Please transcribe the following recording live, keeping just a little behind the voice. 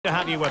To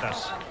have you with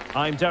us.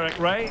 I'm Derek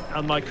Ray,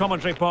 and my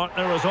commentary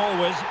partner, as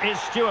always, is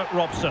Stuart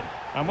Robson.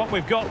 And what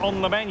we've got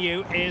on the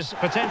menu is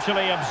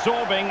potentially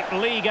absorbing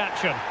league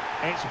action.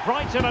 It's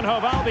Brighton and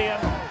Hove Albion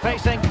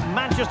facing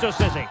Manchester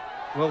City.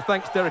 Well,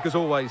 thanks, Derek, as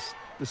always.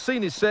 The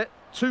scene is set,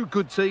 two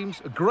good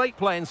teams, a great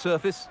playing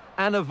surface,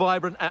 and a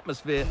vibrant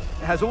atmosphere.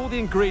 It has all the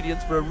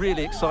ingredients for a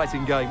really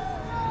exciting game.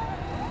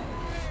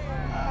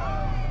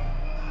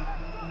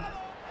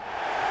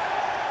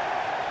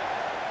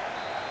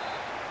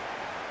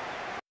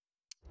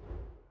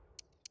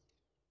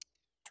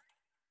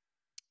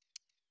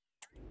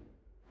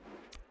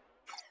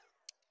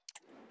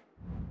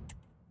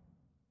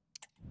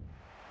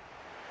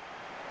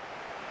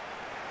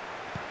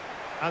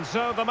 And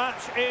so the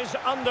match is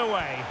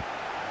underway.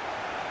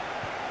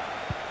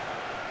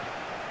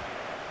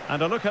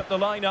 And a look at the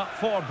lineup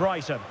for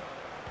Brighton.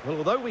 Well,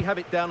 although we have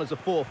it down as a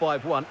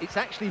 4-5-1, it's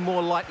actually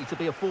more likely to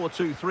be a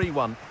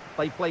 4-2-3-1.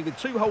 They play with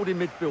two holding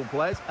midfield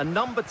players, a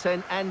number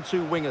 10 and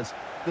two wingers.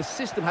 The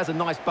system has a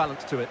nice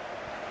balance to it.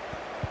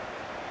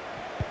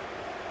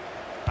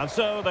 And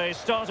so the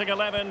starting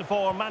 11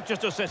 for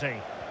Manchester City.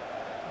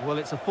 Well,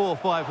 it's a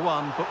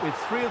 4-5-1, but with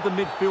three of the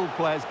midfield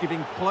players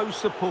giving close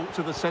support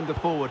to the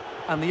centre-forward,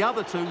 and the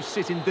other two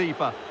sitting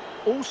deeper.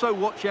 Also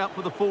watch out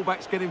for the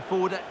fullbacks getting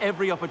forward at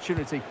every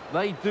opportunity.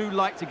 They do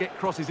like to get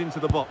crosses into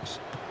the box.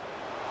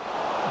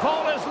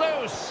 Ball is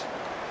loose.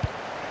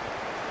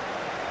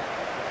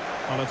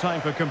 Well, a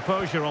time for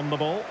composure on the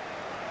ball.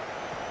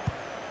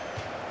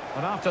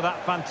 And after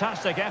that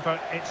fantastic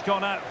effort, it's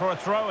gone out for a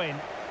throw-in.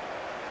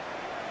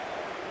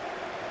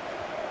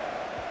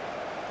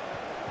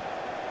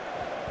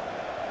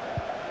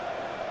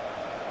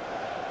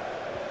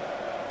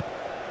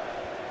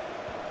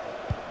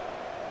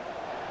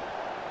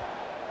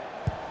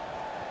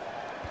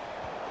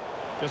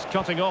 Just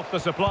cutting off the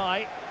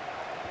supply.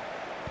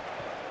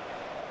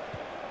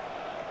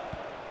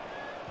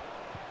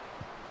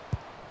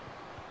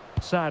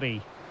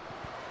 Sari.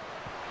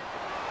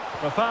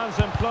 The fans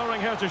imploring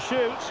her to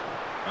shoot.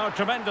 Oh,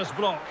 tremendous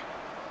block.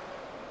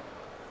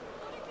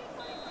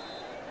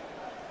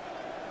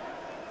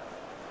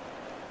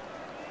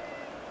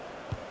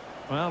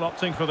 Well,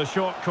 opting for the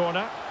short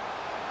corner.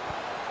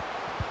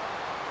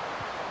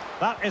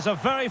 That is a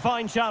very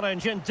fine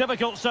challenge in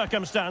difficult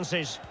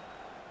circumstances.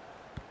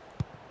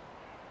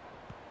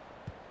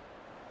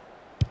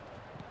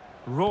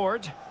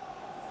 Roared.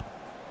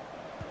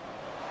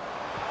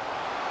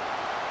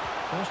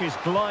 Well, she's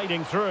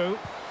gliding through.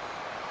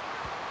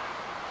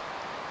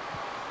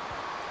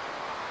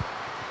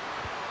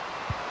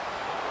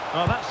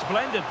 Oh, that's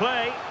splendid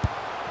play.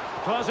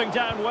 Closing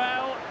down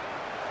well.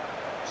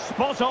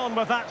 Spot on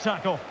with that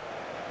tackle.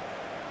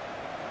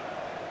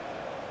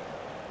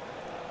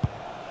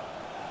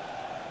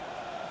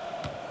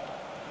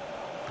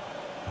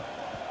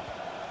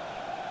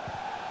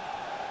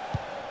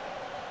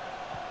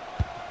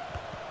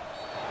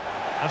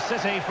 A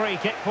City free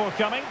kick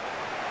forthcoming.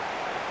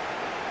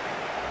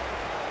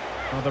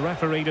 Well, the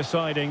referee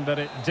deciding that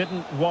it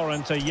didn't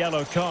warrant a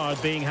yellow card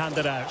being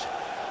handed out.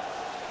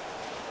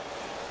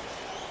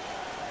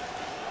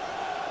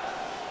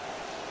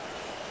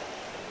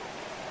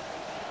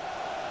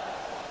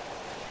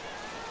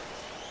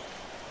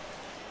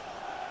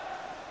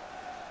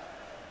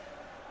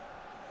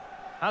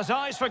 Has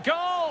eyes for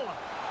goal!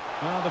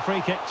 Well, the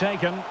free kick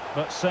taken,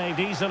 but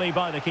saved easily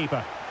by the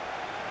keeper.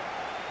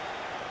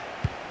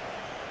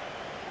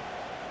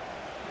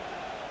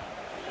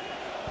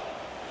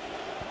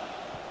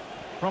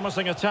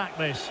 Promising attack,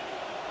 this.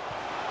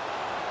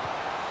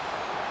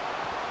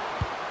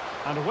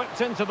 And whipped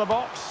into the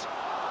box.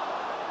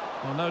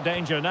 Well, no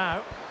danger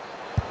now.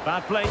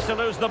 Bad place to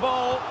lose the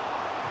ball.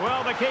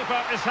 Well, the keeper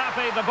is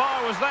happy the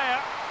bar was there.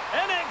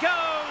 In it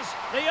goes!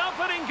 The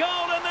opening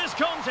goal in this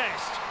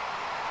contest.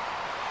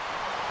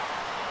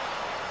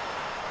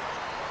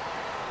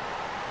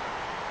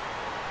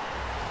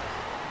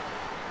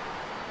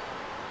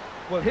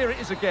 Well, here it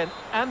is again,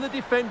 and the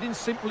defending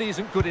simply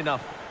isn't good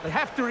enough. They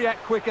have to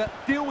react quicker,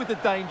 deal with the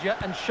danger,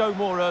 and show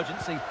more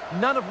urgency,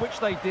 none of which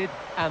they did,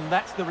 and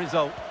that's the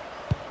result.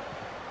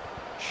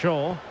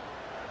 Shaw.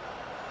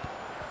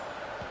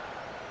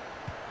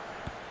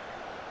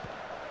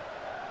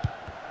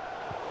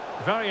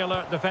 Very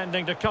alert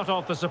defending to cut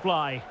off the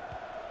supply.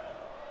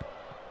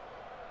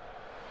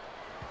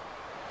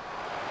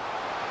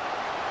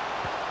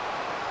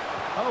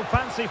 Oh,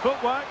 fancy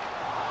footwork.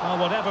 Well,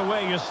 whatever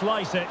way you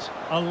slice it,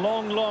 a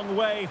long, long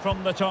way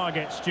from the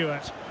target,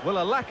 Stuart.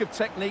 Well, a lack of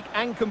technique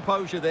and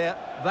composure there.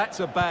 That's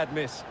a bad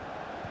miss.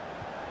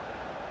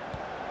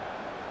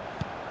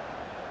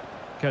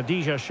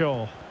 Khadija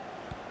Shaw.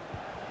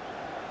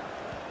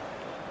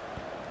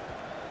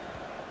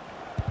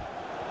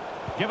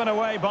 Given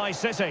away by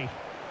City.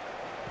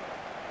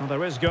 Well,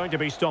 there is going to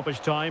be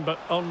stoppage time, but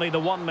only the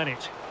 1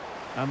 minute.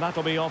 And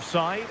that'll be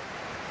offside.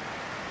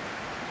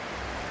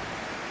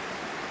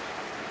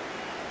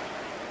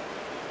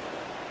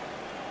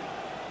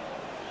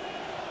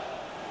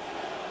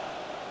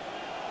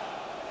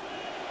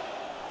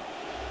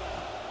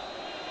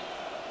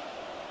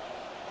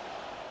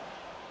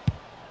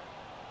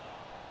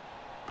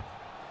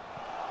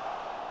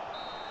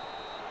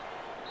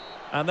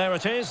 And there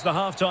it is, the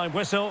half-time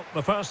whistle.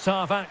 The first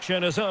half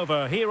action is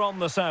over here on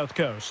the south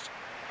coast.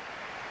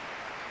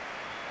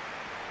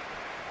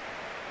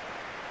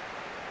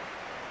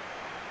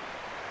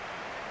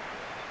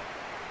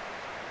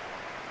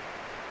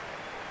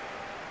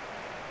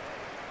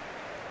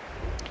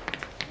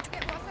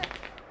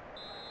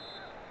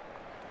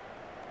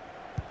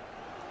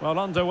 Well,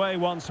 underway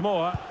once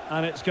more,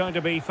 and it's going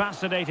to be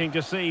fascinating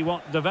to see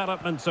what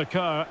developments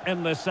occur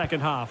in this second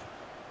half.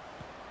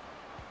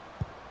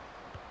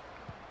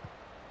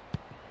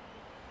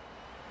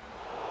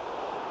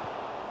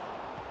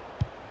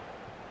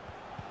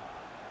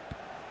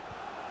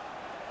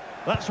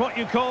 That's what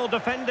you call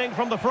defending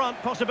from the front.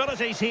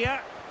 Possibilities here.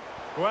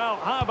 Well,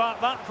 how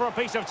about that for a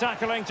piece of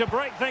tackling to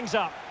break things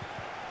up?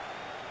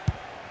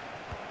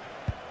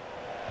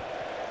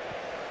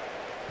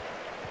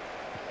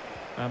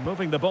 And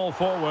moving the ball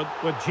forward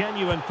with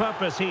genuine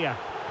purpose here.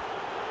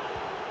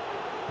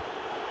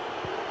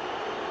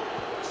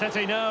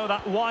 City know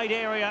that wide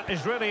area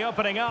is really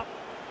opening up.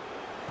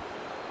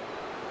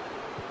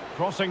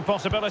 Crossing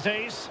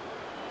possibilities.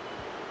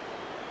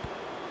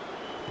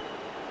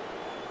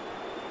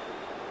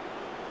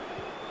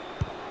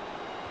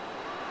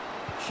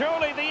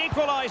 Surely the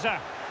equaliser.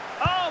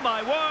 Oh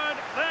my word,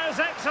 there's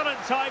excellent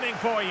timing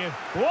for you.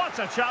 What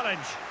a challenge.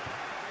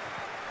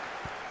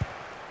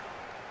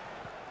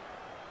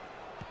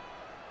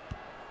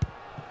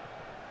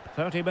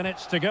 "30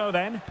 minutes to go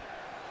then."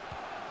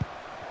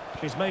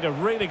 She's made a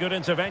really good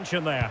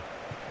intervention there.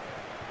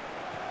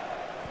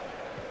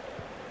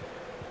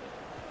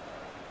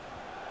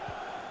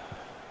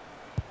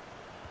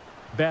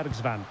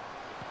 Bergsvan.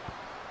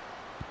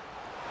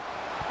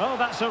 Oh,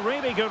 that's a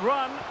really good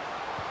run.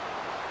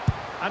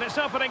 And it's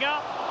opening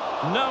up.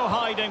 No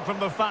hiding from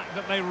the fact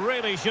that they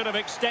really should have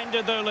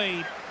extended their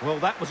lead. Well,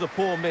 that was a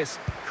poor miss.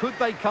 Could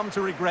they come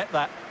to regret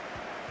that?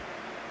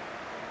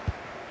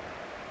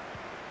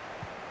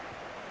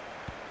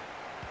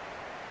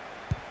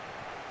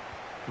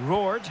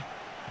 Roared.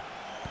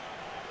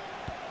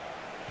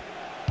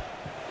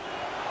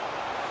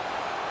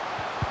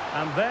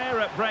 And there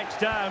it breaks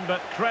down,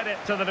 but credit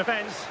to the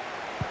defence.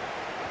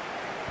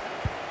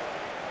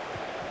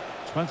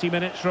 20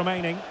 minutes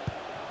remaining.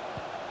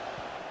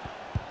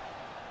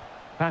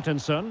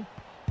 Pattinson.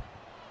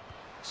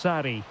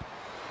 Sari.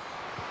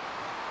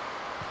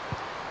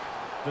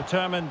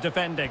 Determined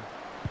defending.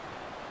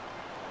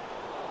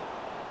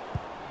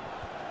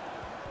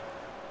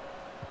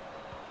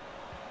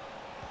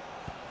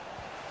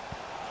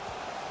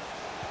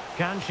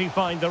 Can she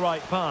find the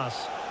right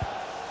pass?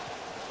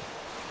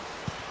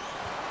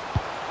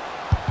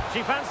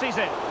 She fancies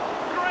it.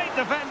 Great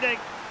defending.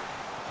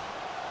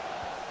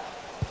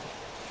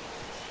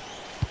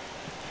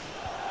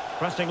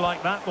 Pressing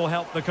like that will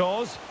help the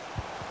cause.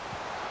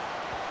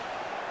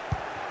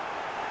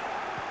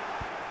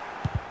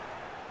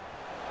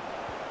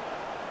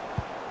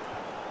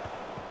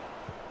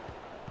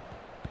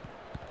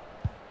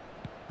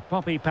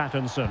 Poppy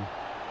Pattinson.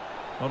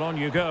 Well, on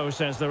you go,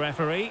 says the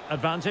referee.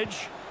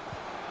 Advantage.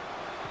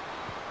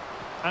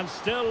 And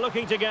still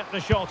looking to get the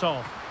shot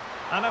off.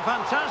 And a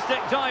fantastic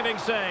diving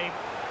save.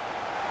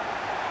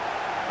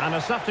 And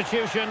a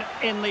substitution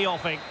in the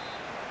offing.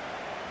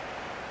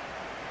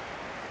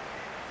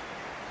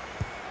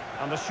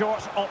 And the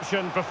short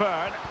option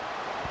preferred.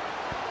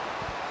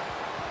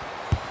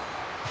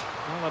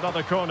 Well,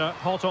 another corner,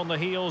 hot on the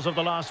heels of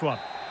the last one.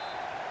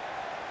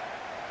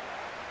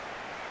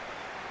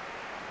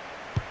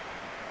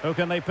 Who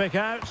can they pick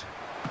out?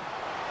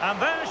 And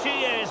there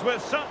she is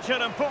with such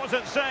an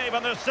important save,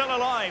 and they're still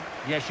alive.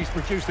 Yeah, she's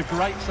produced a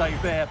great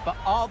save there, but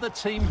are the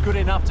team good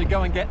enough to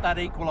go and get that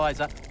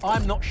equaliser?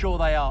 I'm not sure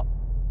they are.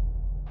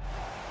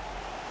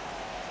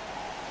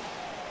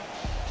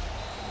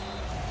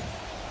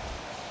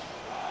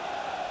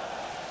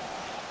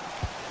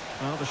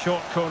 Well, the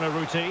short corner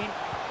routine.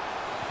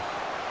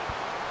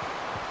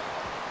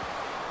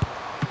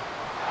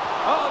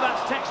 Oh,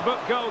 that's textbook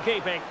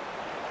goalkeeping.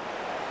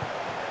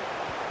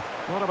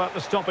 What about the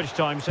stoppage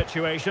time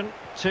situation?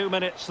 2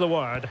 minutes the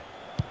word.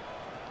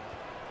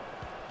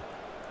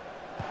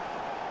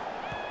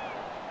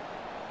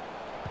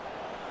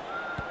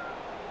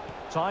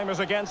 Time is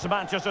against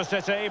Manchester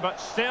City, but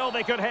still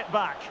they could hit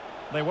back.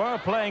 They were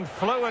playing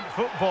fluent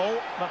football,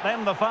 but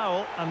then the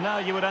foul, and now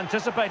you would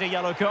anticipate a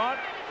yellow card.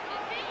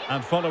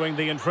 And following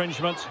the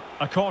infringement,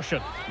 a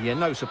caution. Yeah,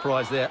 no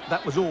surprise there.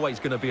 That was always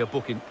going to be a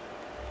booking.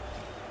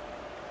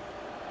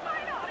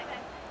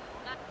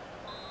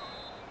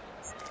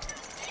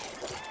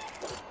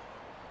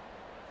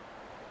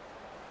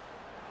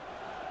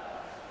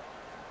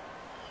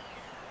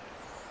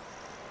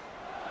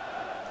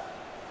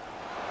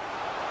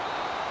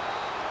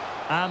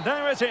 And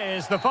there it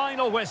is, the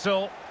final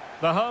whistle.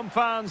 The home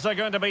fans are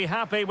going to be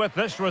happy with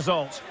this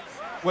result.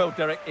 Well,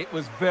 Derek, it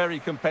was very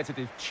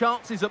competitive.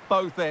 Chances at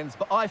both ends,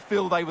 but I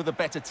feel they were the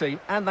better team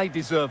and they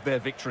deserved their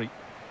victory.